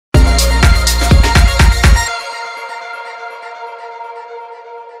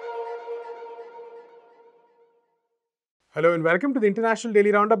Hello and welcome to the International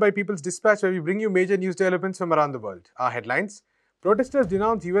Daily Roundup by People's Dispatch, where we bring you major news developments from around the world. Our headlines: protesters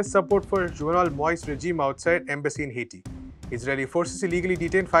denounce US support for Jovenel Moïse regime outside embassy in Haiti. Israeli forces illegally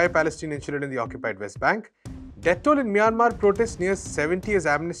detained 5 Palestinian children in the occupied West Bank. Death toll in Myanmar protests nears 70 as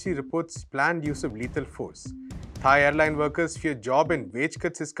Amnesty reports planned use of lethal force. Thai airline workers fear job and wage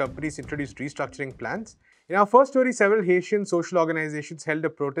cuts as companies introduce restructuring plans. In our first story, several Haitian social organizations held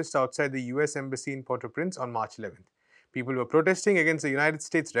a protest outside the US Embassy in Port-au-Prince on March 11th. People were protesting against the United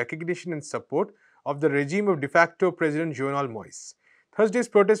States' recognition and support of the regime of de facto President Jovenel Moïse. Thursday's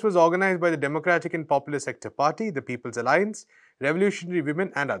protest was organized by the Democratic and Popular Sector Party, the People's Alliance, Revolutionary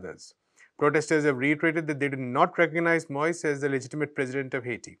Women, and others. Protesters have reiterated that they do not recognize Moïse as the legitimate president of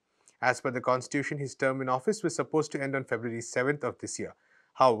Haiti. As per the constitution, his term in office was supposed to end on February 7th of this year.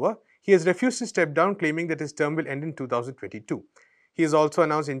 However, he has refused to step down, claiming that his term will end in 2022. He has also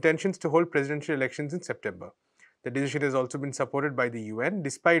announced intentions to hold presidential elections in September. The decision has also been supported by the UN,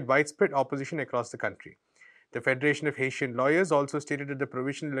 despite widespread opposition across the country. The Federation of Haitian Lawyers also stated that the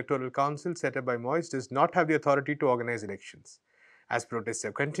Provisional Electoral Council set up by Moïse does not have the authority to organize elections. As protests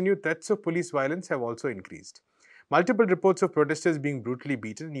have continued, threats of police violence have also increased. Multiple reports of protesters being brutally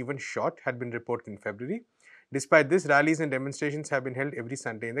beaten and even shot had been reported in February. Despite this, rallies and demonstrations have been held every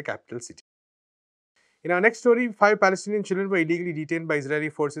Sunday in the capital city. In our next story, 5 Palestinian children were illegally detained by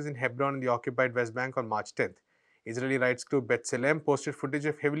Israeli forces in Hebron in the occupied West Bank on March 10th. Israeli rights group B'Tselem posted footage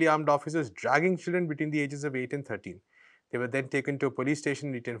of heavily armed officers dragging children between the ages of 8 and 13. They were then taken to a police station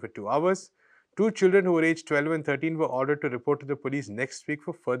and detained for 2 hours. 2 children who were aged 12 and 13 were ordered to report to the police next week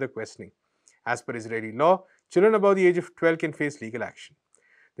for further questioning. As per Israeli law, children above the age of 12 can face legal action.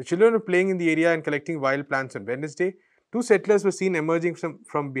 The children were playing in the area and collecting wild plants on Wednesday. 2 settlers were seen emerging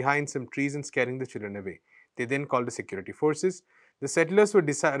from behind some trees and scaring the children away. They then called the security forces. The settlers were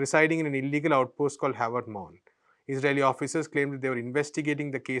residing in an illegal outpost called Havat Maun. Israeli officers claimed that they were investigating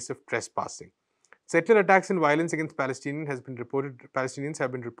the case of trespassing. Settler attacks and violence against Palestinians have been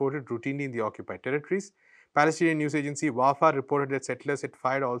reported routinely in the occupied territories. Palestinian news agency Wafa reported that settlers had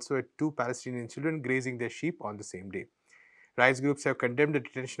fired also at 2 Palestinian children grazing their sheep on the same day. Rights groups have condemned the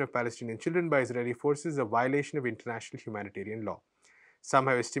detention of Palestinian children by Israeli forces as a violation of international humanitarian law. Some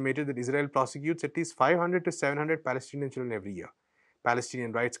have estimated that Israel prosecutes at least 500 to 700 Palestinian children every year.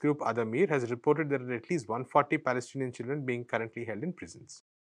 Palestinian rights group Adamir has reported that there are at least 140 Palestinian children being currently held in prisons.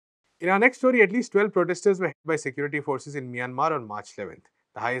 In our next story, at least 12 protesters were held by security forces in Myanmar on March 11th.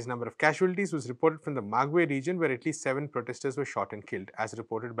 The highest number of casualties was reported from the Magwe region, where at least 7 protesters were shot and killed, as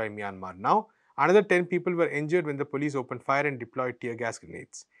reported by Myanmar Now. Another 10 people were injured when the police opened fire and deployed tear gas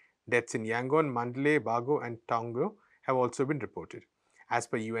grenades. Deaths in Yangon, Mandalay, Bago, and Tonglo have also been reported. As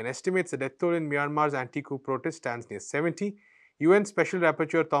per UN estimates, the death toll in Myanmar's anti-coup protest stands near 70. UN Special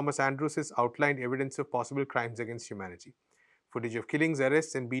Rapporteur Thomas Andrews has outlined evidence of possible crimes against humanity. Footage of killings,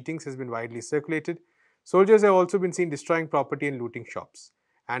 arrests, and beatings has been widely circulated. Soldiers have also been seen destroying property and looting shops.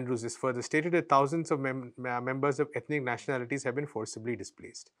 Andrews has further stated that thousands of members of ethnic nationalities have been forcibly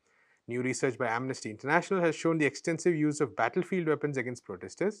displaced. New research by Amnesty International has shown the extensive use of battlefield weapons against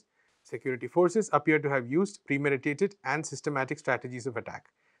protesters. Security forces appear to have used premeditated and systematic strategies of attack.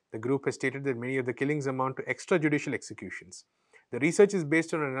 The group has stated that many of the killings amount to extrajudicial executions. The research is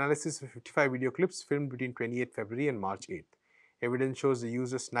based on an analysis of 55 video clips filmed between 28 February and March 8th. Evidence shows the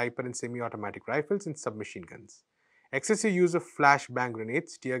use of sniper and semi-automatic rifles and submachine guns. Excessive use of flashbang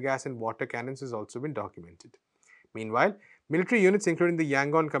grenades, tear gas, and water cannons has also been documented. Meanwhile, military units including the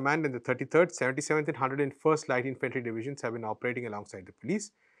Yangon Command and the 33rd, 77th, and 101st Light Infantry Divisions have been operating alongside the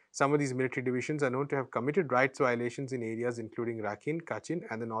police. Some of these military divisions are known to have committed rights violations in areas including Rakhine, Kachin,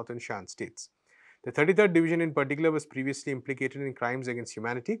 and the northern Shan states. The 33rd Division in particular was previously implicated in crimes against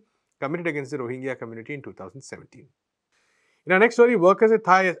humanity committed against the Rohingya community in 2017. In our next story, workers at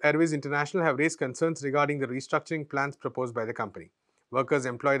Thai Airways International have raised concerns regarding the restructuring plans proposed by the company. Workers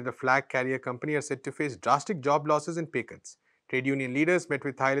employed at the flag carrier company are said to face drastic job losses and pay cuts. Trade union leaders met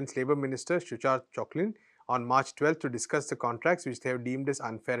with Thailand's Labour Minister Suchart Choklin on March 12th to discuss the contracts which they have deemed as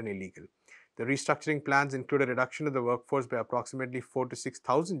unfair and illegal. The restructuring plans include a reduction of the workforce by approximately 4,000 to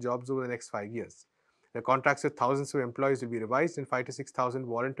 6,000 jobs over the next 5 years. The contracts with thousands of employees will be revised and 5,000 to 6,000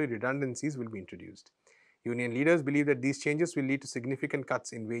 voluntary redundancies will be introduced. Union leaders believe that these changes will lead to significant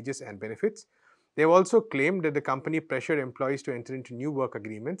cuts in wages and benefits. They have also claimed that the company pressured employees to enter into new work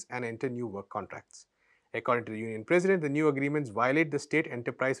agreements and enter new work contracts. According to the union president, the new agreements violate the State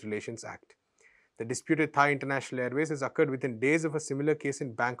Enterprise Relations Act. The disputed Thai International Airways has occurred within days of a similar case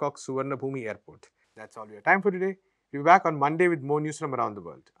in Bangkok's Suvarnabhumi airport. That's all we have time for today. We'll be back on Monday with more news from around the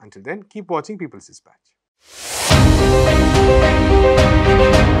world. Until then, keep watching People's Dispatch.